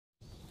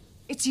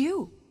It's you.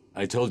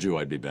 I told you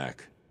I'd be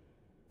back.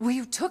 Well,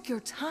 you took your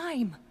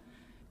time.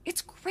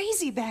 It's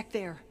crazy back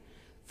there.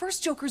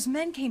 First Joker's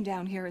men came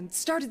down here and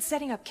started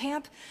setting up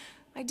camp.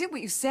 I did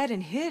what you said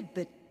and hid,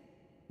 but...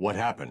 What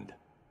happened?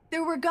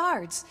 There were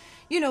guards.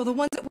 You know, the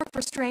ones that work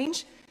for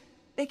Strange.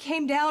 They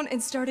came down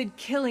and started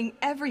killing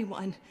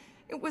everyone.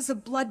 It was a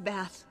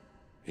bloodbath.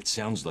 It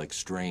sounds like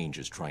Strange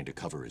is trying to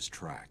cover his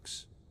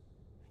tracks.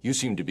 You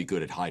seem to be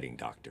good at hiding,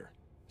 Doctor.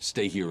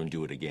 Stay here and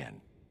do it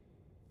again.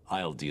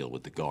 I'll deal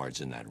with the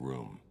guards in that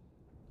room.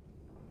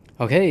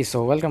 Okay,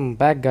 so welcome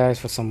back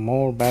guys for some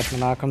more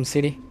Batman Arkham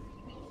City.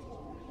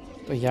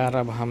 तो यार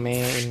अब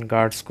हमें इन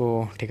guards को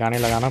ठिकाने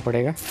लगाना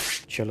पड़ेगा.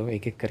 चलो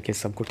एक एक करके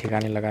सबको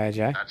ठिकाने लगाया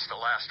जाए. That's the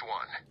last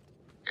one.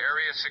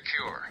 Area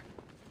secure.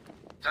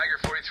 Tiger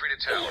 43 to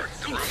tower.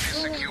 The room is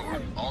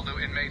secure. All new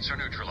inmates are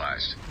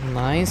neutralized.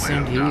 Nice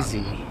and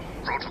easy.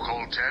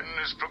 Protocol 10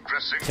 is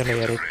progressing. चलो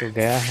यार एक तो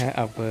गया है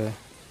अब.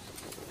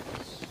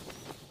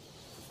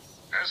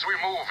 As we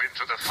move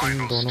into the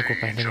final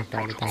stage of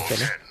Protocol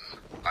 10,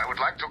 I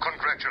would like to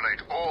congratulate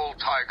all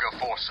Tiger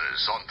forces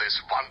on this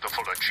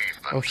wonderful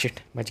achievement. Oh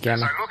shit, बच गया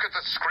मैं. As I look at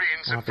the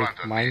screens in front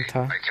of me,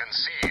 I can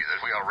see that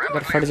we are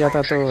अगर फट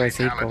जाता तो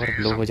ऐसे ही cover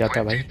blow हो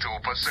जाता भाई.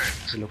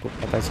 22%. ये लोग को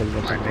पता चल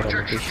जाता मेरा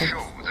लोकेशन.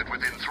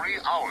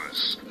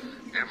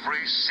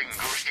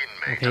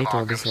 ओके तो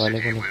अब इस वाले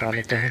को निपटा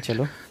लेते हैं.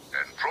 चलो.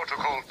 And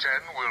Protocol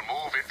 10 will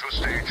move into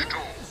stage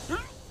 2.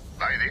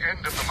 By the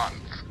end of the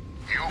month,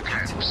 you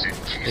can sit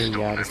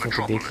Keystone यार and इसने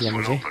तो देख लिया Metropolis will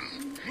मुझे. open.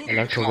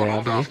 अलर्ट Each हो गया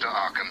modeled अभी. after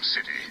Arkham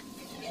City.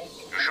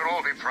 You should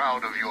all be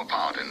proud of your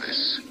part in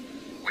this.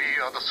 We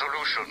are the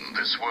solution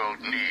this world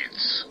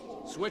needs.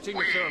 Switching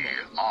We to thermal.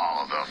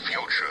 are the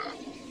future.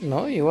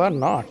 No, you are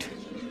not.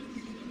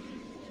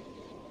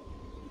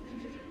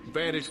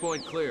 Vantage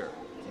point clear.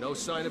 No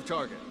sign of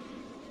target.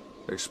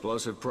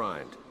 Explosive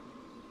primed.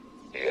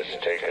 He has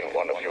taken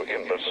one of you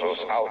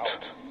imbeciles out.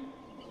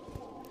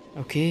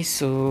 Okay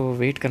so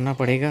wait करना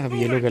पड़ेगा. अब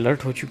ये लोग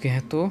alert हो चुके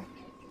हैं तो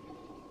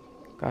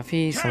काफ़ी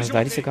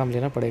समझदारी से काम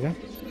लेना पड़ेगा.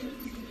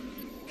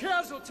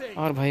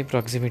 और भाई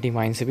प्रॉक्सिमिटी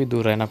माइन से भी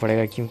दूर रहना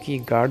पड़ेगा क्योंकि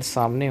गार्ड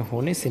सामने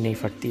होने से नहीं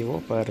फटती वो,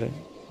 पर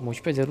मुझ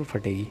पे ज़रूर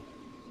फटेगी.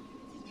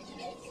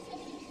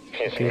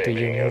 ओके तो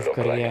ये मूव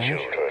कर गया है.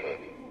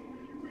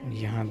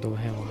 यहाँ 2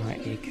 है, वहाँ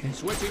 1 है.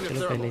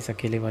 चलो पहले इस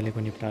अकेले वाले को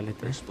निपटा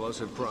लेते हैं.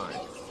 Explosive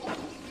primed.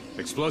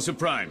 Explosive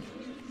primed.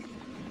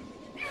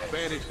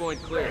 Vantage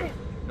point clear.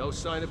 No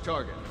sign of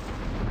target.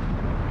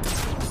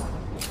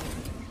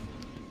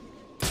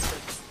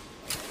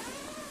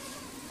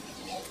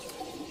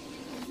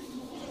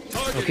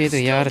 Okay तो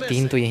यार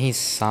 3 तो यहीं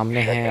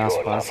सामने हैं,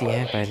 आसपास ही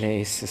हैं. पहले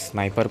इस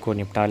स्नाइपर को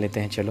निपटा लेते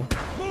हैं. चलो.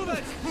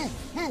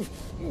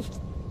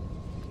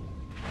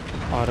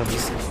 और अब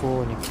इसको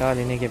निपटा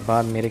लेने के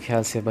बाद मेरे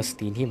ख्याल से बस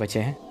 3 ही बचे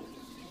हैं,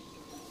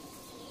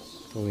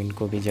 तो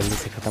इनको भी जल्दी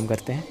से ख़त्म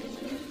करते हैं.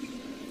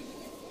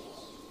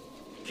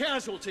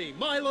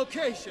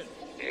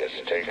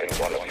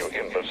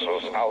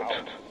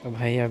 तो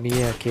भाई अब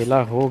ये अकेला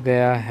हो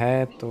गया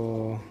है तो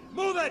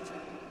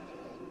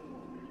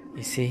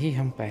इसे ही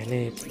हम पहले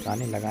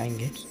ठिकाने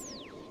लगाएंगे.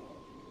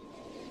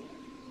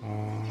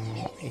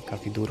 ये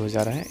काफ़ी दूर हो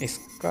जा रहा है.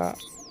 इसका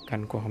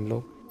गन को हम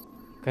लोग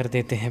कर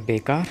देते हैं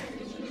बेकार.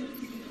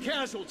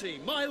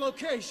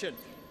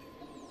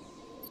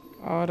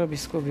 और अब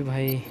इसको भी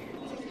भाई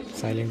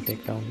साइलेंट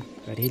टेक डाउन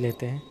कर ही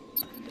लेते हैं.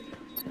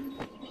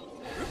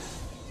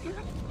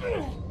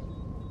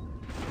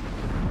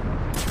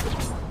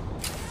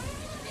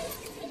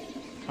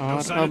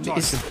 और अब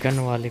इस गन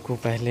वाले को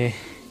पहले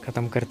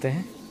ख़त्म करते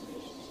हैं.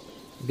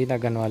 बिना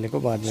गन वाले को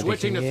बाद में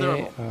देखेंगे.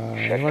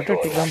 इन्वर्टर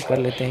टेक डाउन कर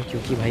लेते हैं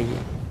क्योंकि भाई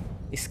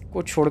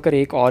इसको छोड़कर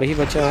एक और ही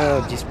बचा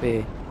है जिस पे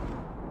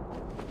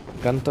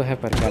गन तो है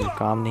पर गन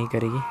काम नहीं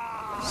करेगी.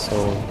 सो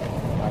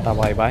tata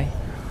bye bye.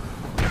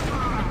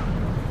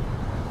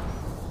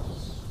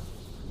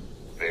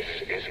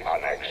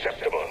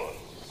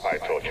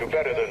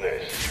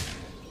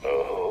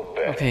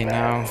 Okay,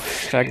 now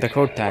track the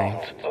code time.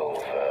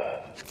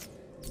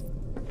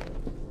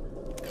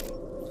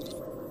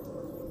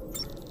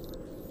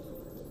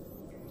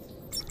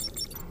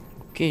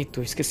 Okay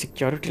तो इसके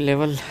सिक्योरिटी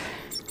लेवल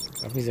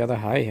काफ़ी ज़्यादा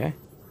हाई है.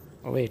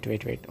 Wait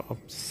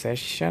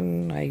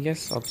obsession I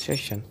guess.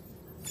 Obsession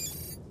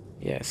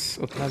yes,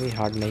 उतना भी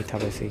हार्ड नहीं था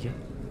वैसे ये.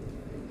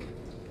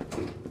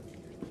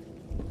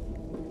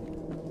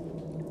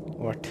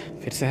 व्हाट,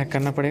 फिर से हैक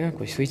करना पड़ेगा.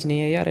 कोई स्विच नहीं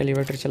है यार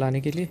एलिवेटर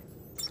चलाने के लिए.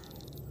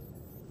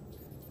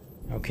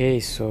 Okay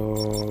so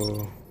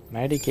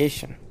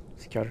medication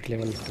security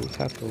level 2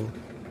 था तो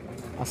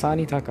आसान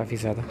ही था काफ़ी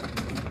ज़्यादा.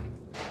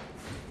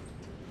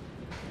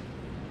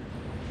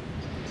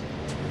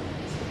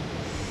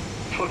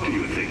 What do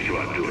you think you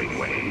are doing,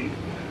 Wayne?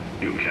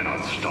 You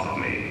cannot stop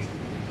me.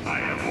 I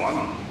have won.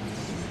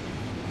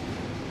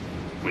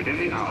 Within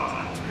the hour,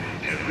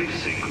 every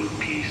single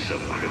piece of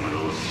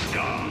criminal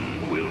scum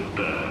will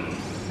burn.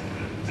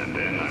 And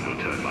then I will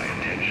turn my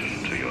attention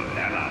to your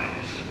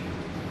allies.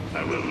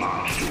 I will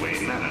march to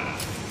Wayne Manor.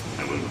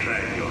 I will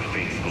drag your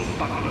faithful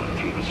butler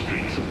through the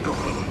streets of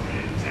Gotham.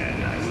 And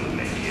I will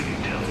make him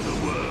tell the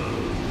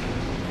world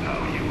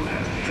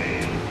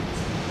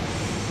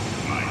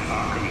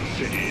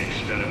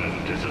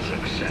is a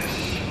success,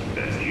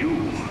 then you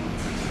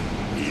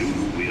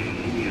will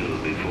kneel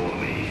before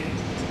me,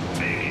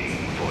 begging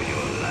for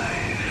your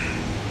life.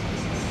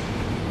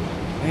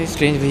 भाई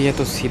strange भैया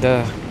तो सीधा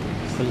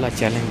खुला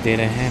challenge दे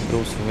रहे हैं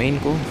Bruce Wayne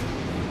को,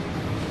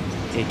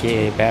 एके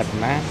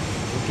Batman,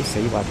 जो कि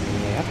सही बात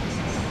नहीं है यार।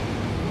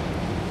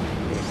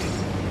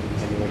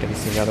 एलिवेटर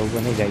इससे ज़्यादा ऊपर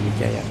नहीं जाएगी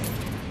क्या यार?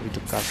 अभी तो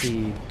काफ़ी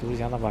दूर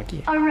जाना बाकी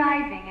है।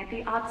 Arriving at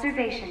the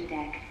observation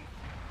deck.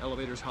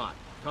 Elevator's hot.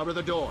 Cover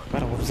the door.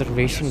 पर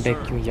ऑब्जर्वेशन डेक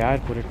क्यों यार?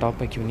 पूरे टॉप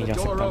पे क्यों नहीं जा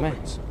सकता मैं?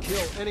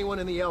 Kill anyone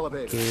in the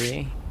elevator.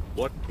 Okay,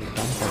 What?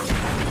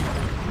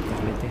 कर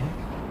लेते हैं।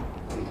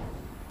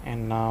 एंड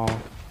नाउ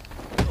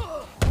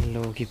इन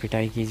लोगों की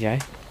पिटाई की जाए।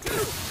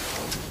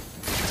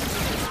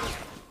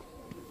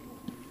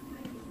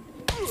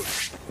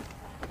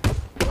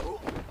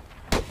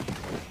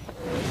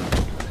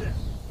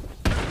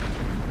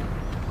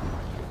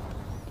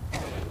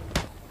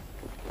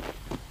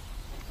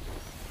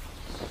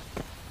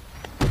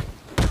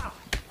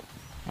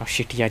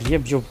 शिट यार, ये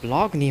जो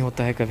ब्लॉक नहीं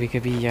होता है कभी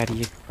कभी यार,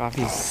 ये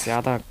काफ़ी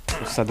ज़्यादा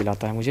गुस्सा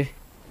दिलाता है मुझे।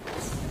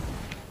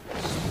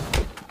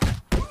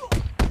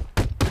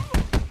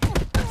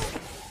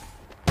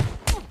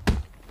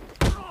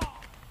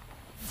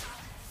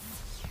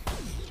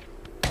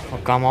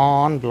 कम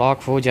ऑन,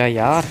 ब्लॉक हो जाए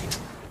यार।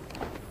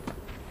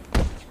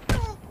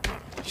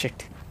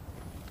 शिट,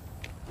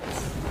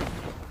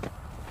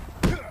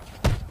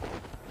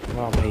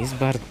 वाह भाई, इस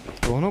बार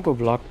दोनों को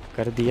ब्लॉक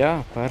कर दिया,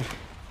 पर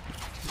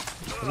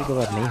कभी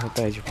कभार नहीं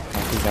होता है, जो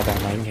काफ़ी ज़्यादा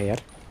अनाइंग है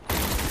यार।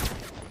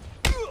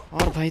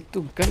 और भाई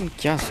तू गन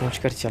क्या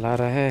सोचकर चला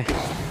रहा है?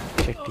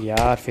 शिट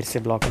यार, फिर से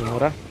ब्लॉक नहीं हो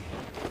रहा।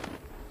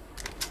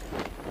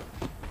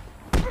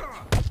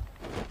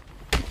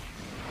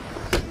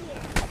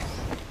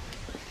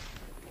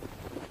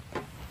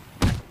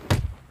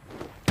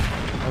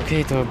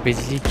 ओके, तो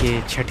बिजली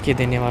के झटके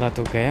देने वाला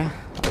तो गया,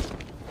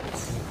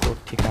 इनको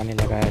ठिकाने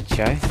लगाया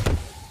जाए।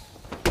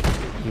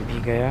 ये भी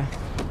गया,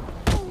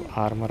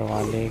 आर्मर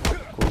वाले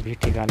को भी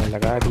ठिकाने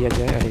लगा दिया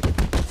जाए। अरे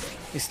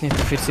इसने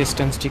तो फिर से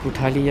स्टन स्टिक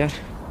उठा ली यार।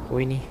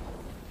 कोई नहीं,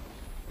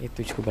 ये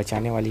तुझको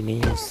बचाने वाली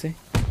नहीं है उससे।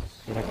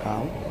 मेरा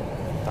काम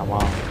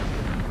तमाम।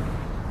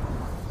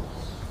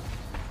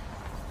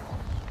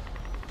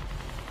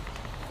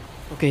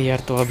 ओके यार,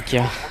 तो अब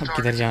क्या, अब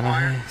किधर जाना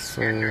है?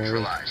 सो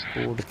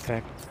कोड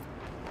क्रैक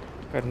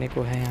करने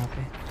को है यहाँ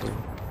पे, तो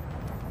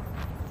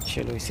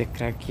चलो इसे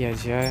क्रैक किया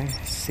जाए।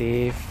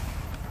 सेफ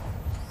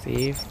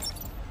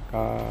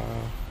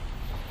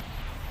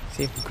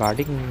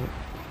गार्डिंग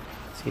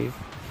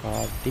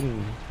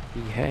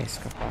भी है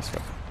इसका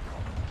password.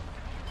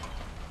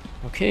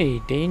 Okay,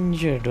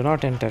 danger, do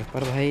not enter.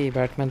 पर भाई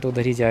बैटमैन तो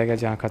उधर ही जाएगा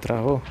जहाँ खतरा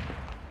हो,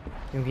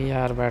 क्योंकि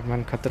यार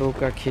बैटमैन खतरों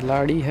का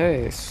खिलाड़ी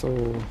है। सो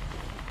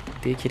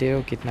देख ही रहे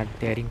हो कितना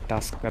डेयरिंग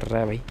टास्क कर रहा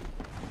है भाई।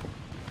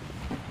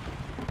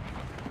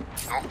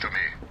 Talk to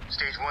me.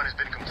 Stage 1 has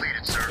been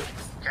completed, sir.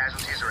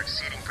 Casualties are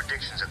exceeding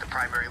predictions at the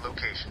primary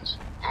locations.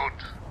 Good.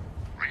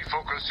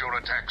 Refocus your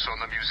attacks on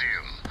the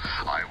museum.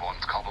 I want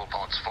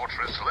Cobblepot's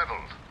fortress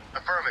leveled.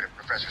 Affirmative,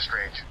 Professor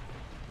Strange.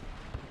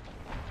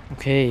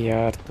 Okay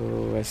यार, तो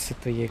वैसे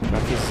तो ये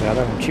काफ़ी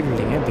ज़्यादा ऊंची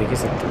building है, देख ही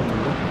सकते हो तुम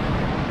लोग।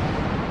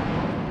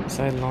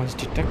 Missile launch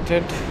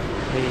detected.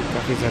 भाई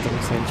काफ़ी ज़्यादा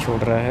मिसाइल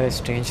छोड़ रहा है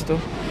स्ट्रेंज तो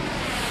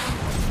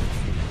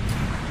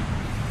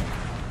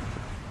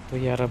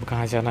यार अब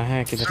कहाँ जाना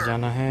है, किधर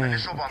जाना है?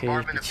 ओके,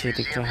 पीछे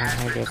दिख रहा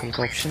है वेपन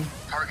का option.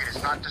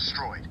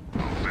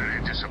 Very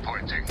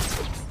disappointing.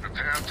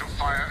 Prepare to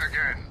fire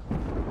again.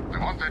 I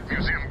want that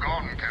museum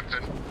gone,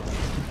 Captain.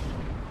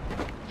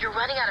 You're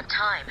running out of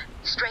time.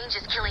 Strange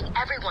is killing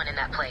everyone in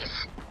that place.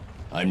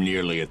 I'm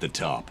nearly at the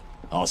top.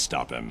 I'll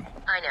stop him.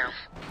 I know.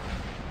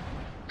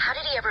 How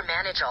did he ever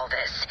manage all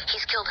this?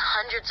 He's killed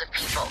hundreds of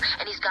people,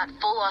 and he's got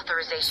full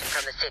authorization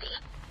from the city.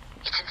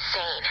 It's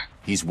insane.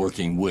 He's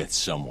working with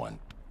someone.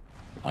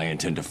 I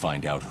intend to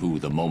find out who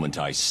the moment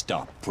I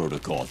stop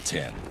Protocol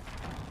 10.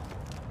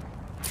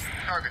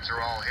 Targets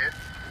are all hit.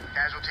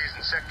 Casualties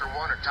in Sector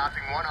 1 are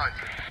topping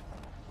 100.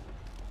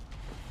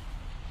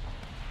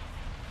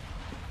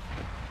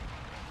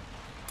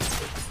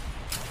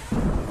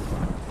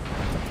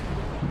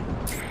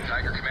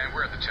 Tiger Command,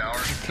 we're at the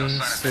tower. No sign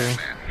of Batman.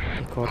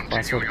 एक और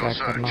password crack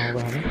करना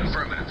होगा हमें।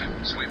 Affirmative.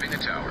 Sweeping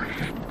the tower.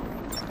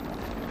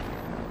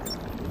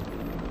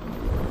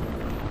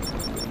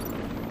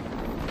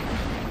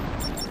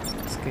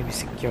 इसकी भी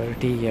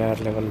security यार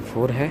level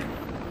 4 है।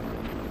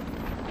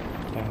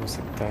 क्या हो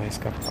सकता है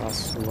इसका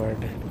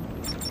पासवर्ड?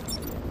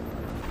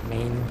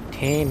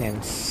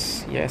 Maintenance,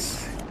 yes.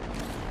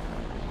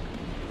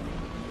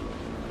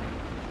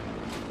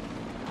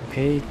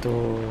 ओके, तो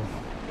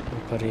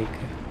ऊपर एक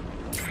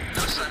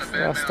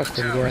रास्ता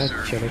खुल गया है।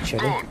 चलो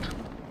चलो।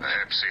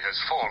 Perhaps he has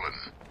fallen.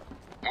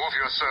 Move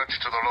your search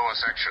to the lower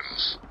sections.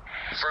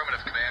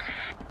 Affirmative, Command.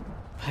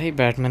 भाई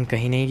बैटमैन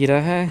कहीं नहीं गिरा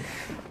है,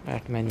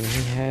 बैटमैन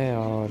यही है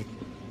और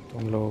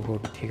तुम लोगों को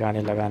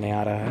ठिकाने लगाने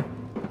आ रहा है।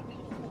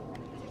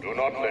 Do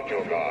not let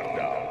your guard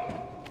down.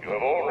 You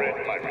have all read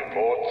my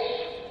reports.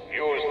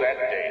 Use that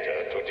data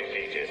to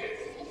defeat him.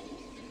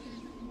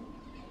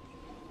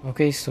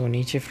 Okay, सो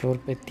नीचे फ्लोर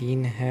पे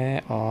 3 है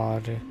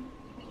और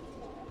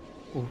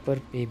ऊपर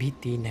पे भी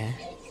 3 है।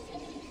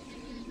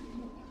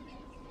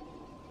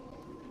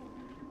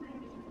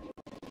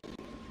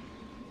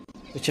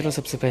 तो चलो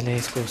सबसे पहले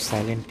इसको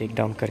साइलेंट टेक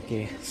डाउन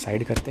करके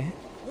साइड करते हैं।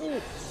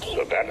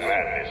 The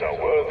Batman is a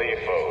worthy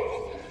foe.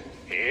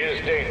 He is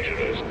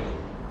dangerous.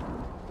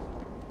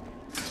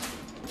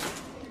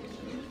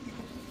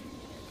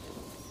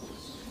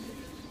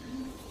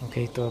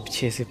 Okay, तो अब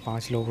 6 से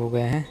 5 लोग हो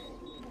गए हैं।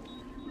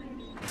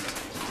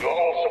 You're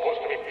all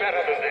supposed to be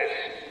better than this.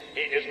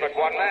 He is but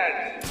one man.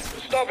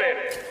 Stop him.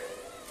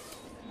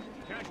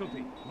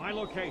 Casualty, my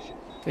location.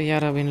 तो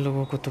यार अब इन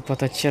लोगों को तो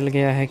पता चल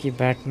गया है कि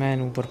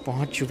बैटमैन ऊपर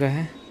पहुंच चुका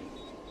है।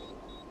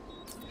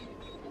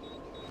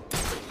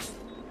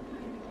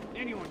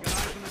 Anyone got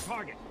eyes on the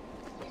target?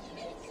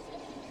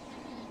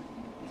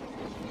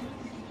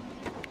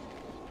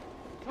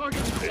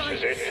 This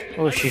is it.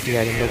 Oh shit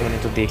यार, इन लोगों ने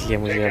तो देख लिया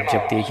मुझे। अब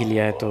जब देख ही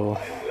लिया है तो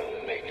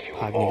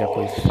भागने का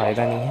कोई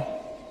फ़ायदा नहीं है।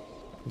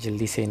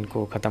 जल्दी से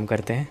इनको ख़त्म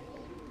करते हैं।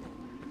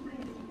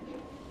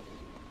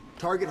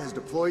 Target has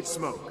deployed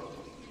smoke.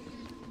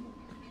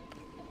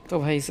 तो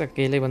भाई इस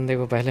अकेले बंदे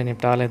को पहले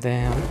निपटा लेते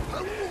हैं हम।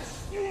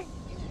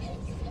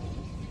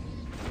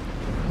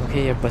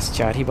 ओके, अब बस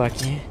 4 ही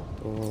बाकी हैं,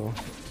 तो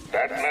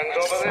Batman's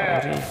over there.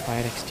 सारे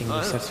फायर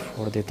एक्सटिंग्विशर्स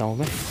फोड़ देता हूँ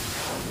मैं। इन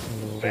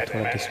लोगों को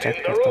थोड़ा डिस्ट्रैक्ट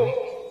करता हूँ।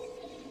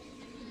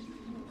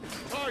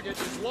 Target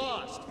is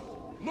lost.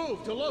 Move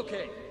to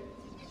locate.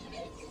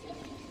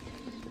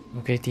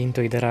 Okay, 3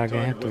 तो इधर आ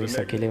गए हैं, तो इस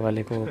अकेले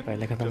वाले को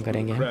पहले ख़त्म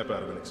करेंगे हम। Crap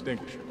out of an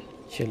extinguisher.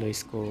 चलो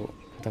इसको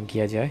ख़त्म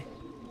किया जाए।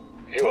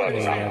 You are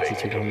अरे यार, पीछे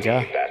something to घूम me, जा,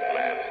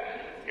 Batman.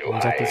 You घूम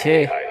जा hide पीछे।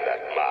 behind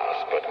that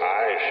mask, but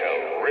I shall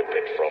rip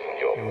it from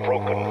your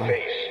broken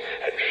face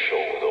and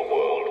show the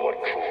world what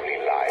truly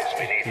lies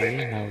beneath Okay,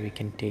 it. now we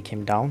can take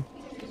him down.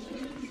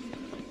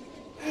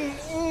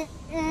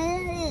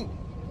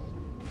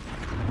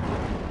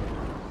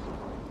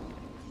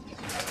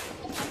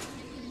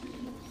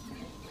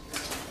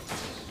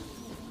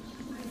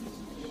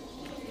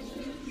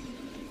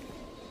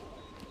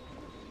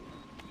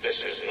 This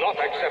is not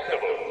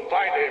acceptable.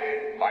 Find him.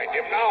 Find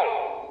him now.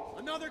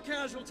 Another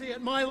casualty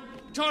at my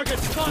target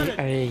spotted.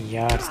 अरे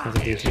यार, इसने तो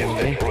देख लिया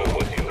मुझे। Through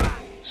with you.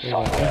 कोई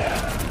बात नहीं,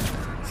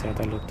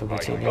 ज़्यादा लोग तो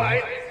बचे नहीं हैं।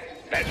 Blind?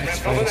 Batman's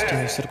fire over there.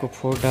 Extinguisher को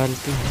फोड़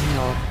डालते हैं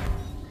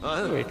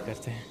और वेट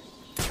करते हैं।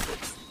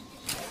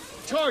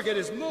 Target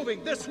is moving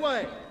this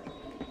way.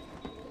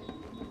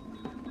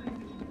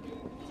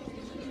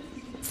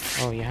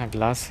 ओह, यहाँ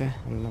ग्लास है,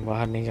 हम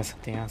बाहर नहीं जा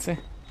सकते यहाँ से।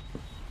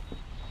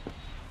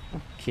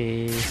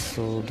 ओके,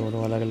 सो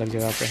दोनों अलग अलग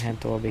जगह पे हैं,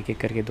 तो अब एक एक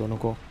करके दोनों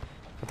को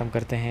ख़त्म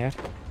करते हैं यार।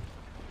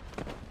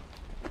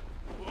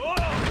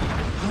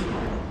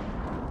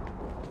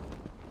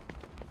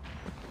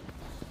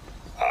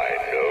 I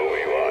know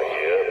you are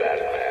here,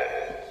 Batman.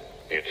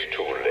 It's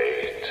too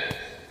late.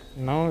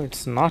 No,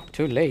 it's not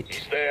too late.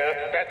 There,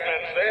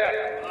 Batman's there.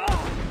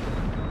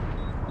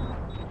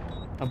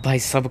 अब भाई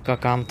सबका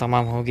काम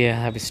तमाम हो गया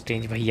है, अब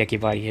स्ट्रेंज भैया की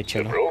बारी है।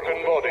 चलो Broken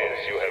bodies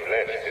you have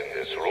left in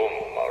this room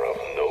are of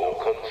no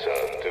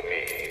concern to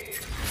me.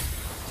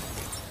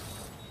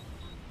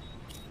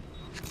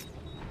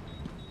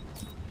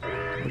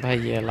 भाई,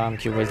 ये अलार्म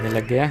क्यों बजने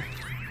लग गया?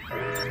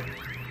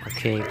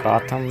 Okay,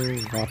 Gotham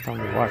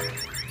what?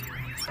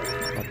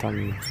 Gotham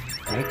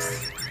nights,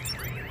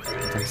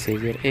 Gotham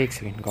saviour. एक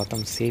second,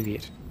 Gotham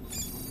saviour,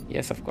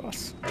 yes of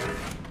course.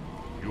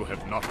 You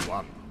have not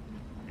won.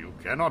 You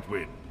cannot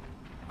win.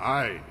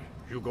 I,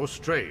 Hugo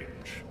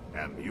Strange,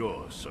 am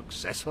your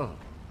successor.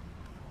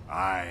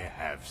 I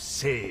have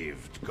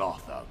saved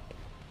Gotham.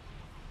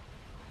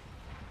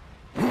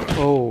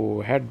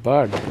 Oh,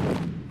 headbutt.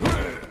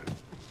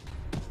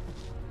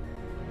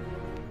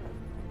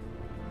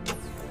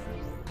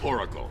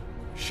 Oracle,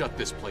 shut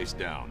this place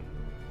down.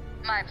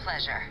 My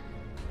pleasure.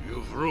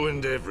 You've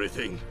ruined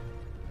everything.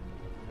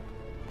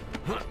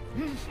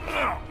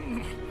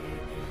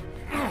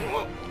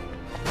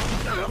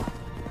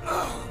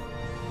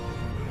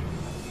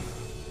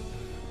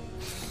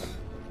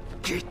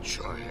 Get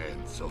your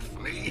hands off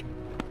me.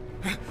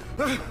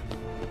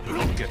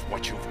 Look at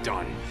what you've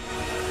done.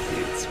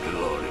 It's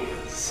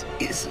glorious,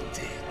 isn't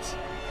it?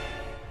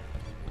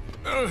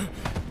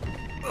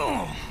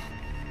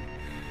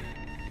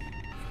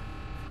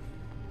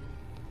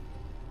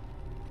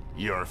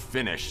 You're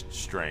finished,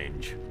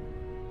 Strange.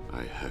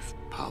 I have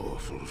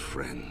powerful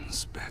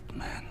friends,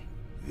 Batman.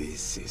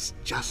 This is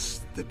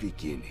just the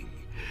beginning.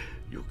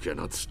 You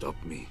cannot stop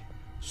me.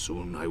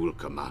 Soon I will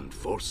command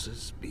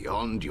forces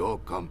beyond your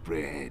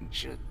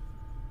comprehension.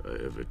 I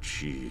have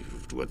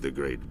achieved what the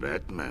great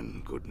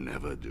Batman could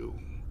never do.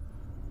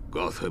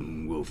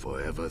 Gotham will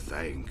forever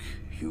thank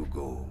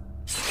Hugo.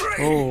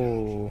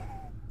 Oh,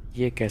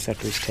 ये कैसा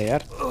twist है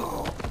यार?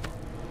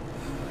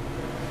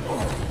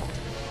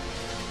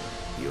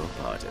 Your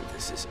part in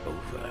this is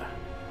over,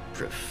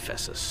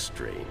 Professor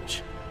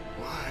Strange.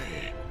 Why?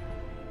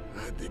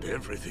 I did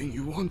everything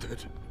you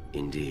wanted.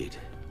 Indeed.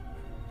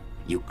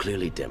 You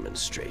clearly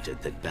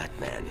demonstrated that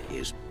Batman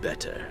is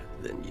better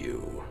than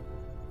you.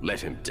 Let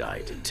him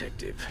die,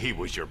 Detective. He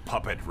was your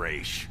puppet,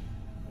 Raish.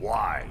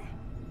 Why?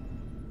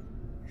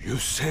 You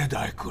said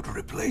I could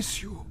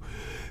replace you.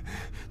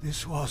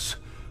 This was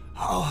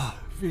our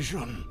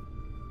vision.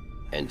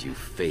 And you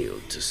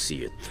failed to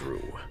see it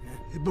through.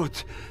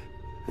 But...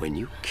 When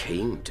you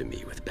came to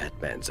me with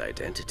Batman's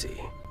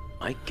identity,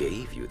 I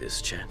gave you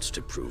this chance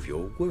to prove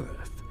your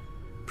worth,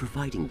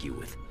 providing you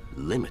with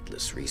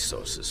limitless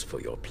resources for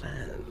your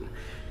plan.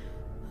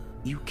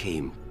 You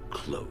came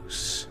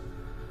close,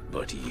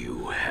 but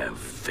you have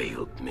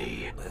failed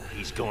me.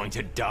 He's going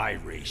to die,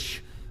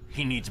 Raish.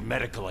 He needs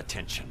medical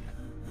attention.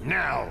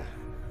 Now!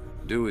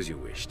 Do as you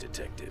wish,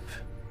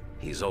 Detective.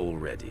 He's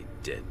already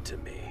dead to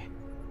me.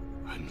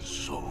 I'm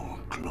so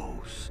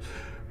close.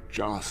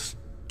 Just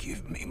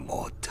give me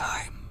more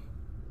time.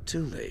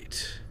 Too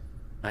late.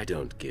 I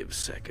don't give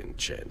second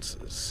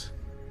chances.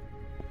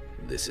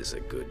 This is a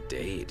good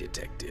day,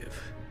 Detective.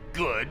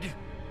 Good?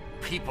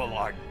 People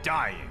are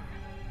dying.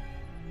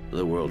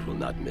 The world will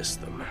not miss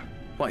them.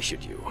 Why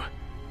should you?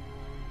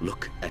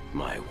 Look at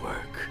my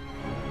work.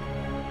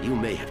 You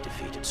may have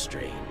defeated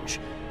Strange,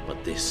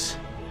 but this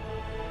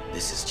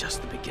is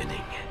just the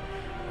beginning.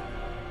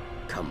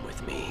 Come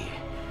with me.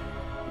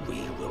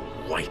 We will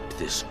wipe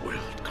this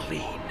world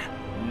clean.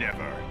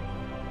 Never.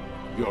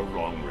 You're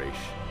wrong, Raish.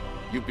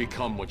 You've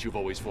become what you've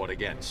always fought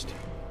against.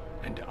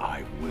 And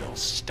I will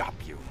stop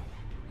you.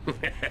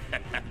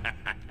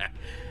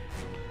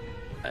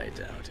 I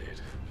doubt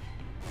it.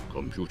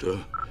 Computer,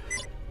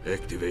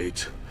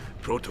 activate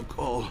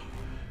Protocol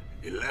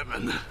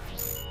 11.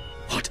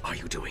 What are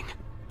you doing?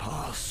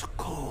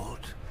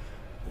 Passcode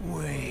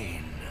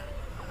Wayne.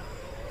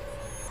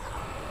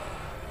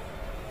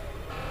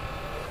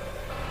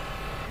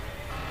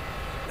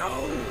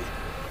 No!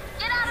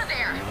 Get out of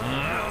there!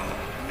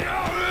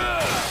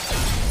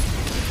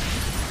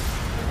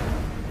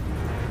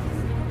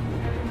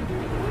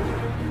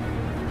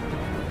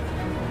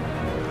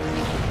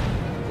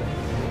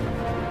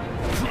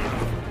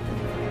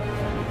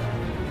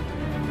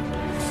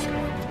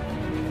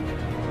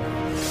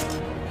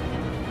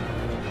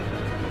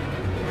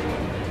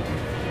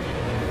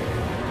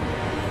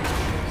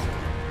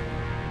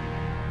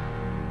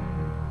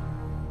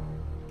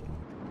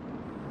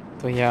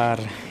 तो यार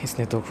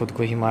इसने तो खुद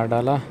को ही मार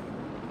डाला.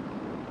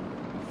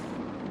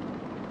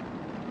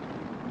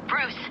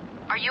 Bruce,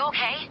 are you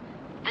okay?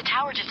 The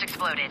tower just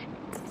exploded.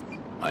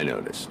 I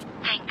noticed.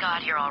 Thank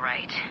God you're all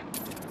right.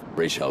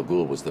 Ra's al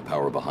Ghul was the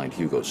power behind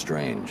Hugo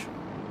Strange.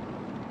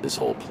 This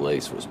whole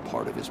place was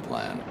part of his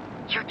plan.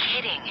 You're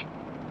kidding.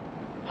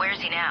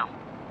 Where's he now?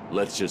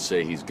 Let's just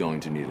say he's going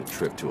to need a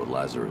trip to a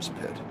Lazarus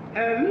pit.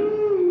 Hello?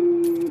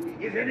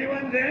 Is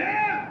anyone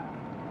there?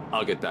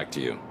 I'll get back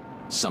to you.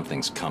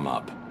 Something's come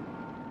up.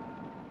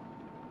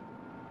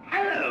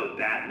 Hello,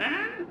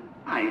 Batman.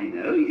 I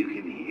know you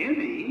can hear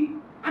me.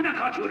 I've not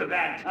caught you at a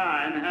bad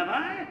time, have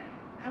I?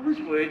 I was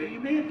worried that you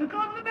may have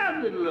forgotten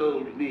about little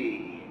old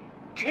me.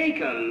 Take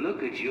a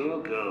look at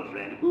your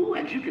girlfriend, who,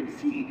 as you can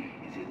see,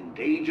 is in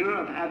danger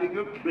of having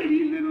her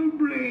pretty little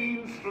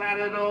brains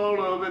splattered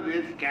all over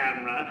this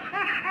camera.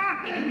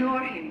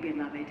 Ignore him,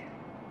 beloved.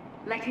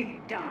 Let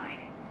him die.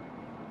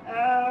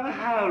 Oh,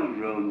 how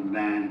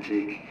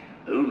romantic.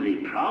 Only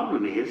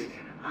problem is,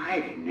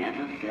 I've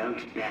never felt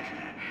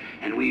better.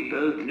 And we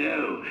both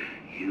know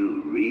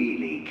you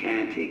really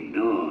can't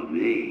ignore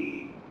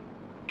me.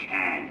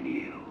 Can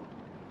you?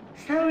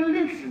 So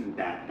listen,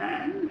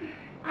 Batman.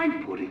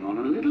 I'm putting on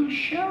a little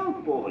show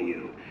for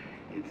you.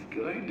 It's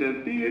going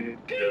to be a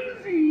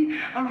doozy,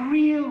 a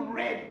real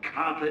red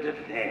carpet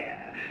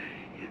affair.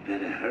 You'd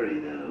better hurry,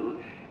 though.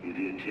 If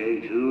you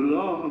take too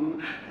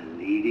long, a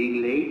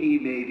leading lady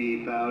may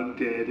be found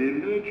dead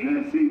in her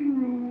dressing room.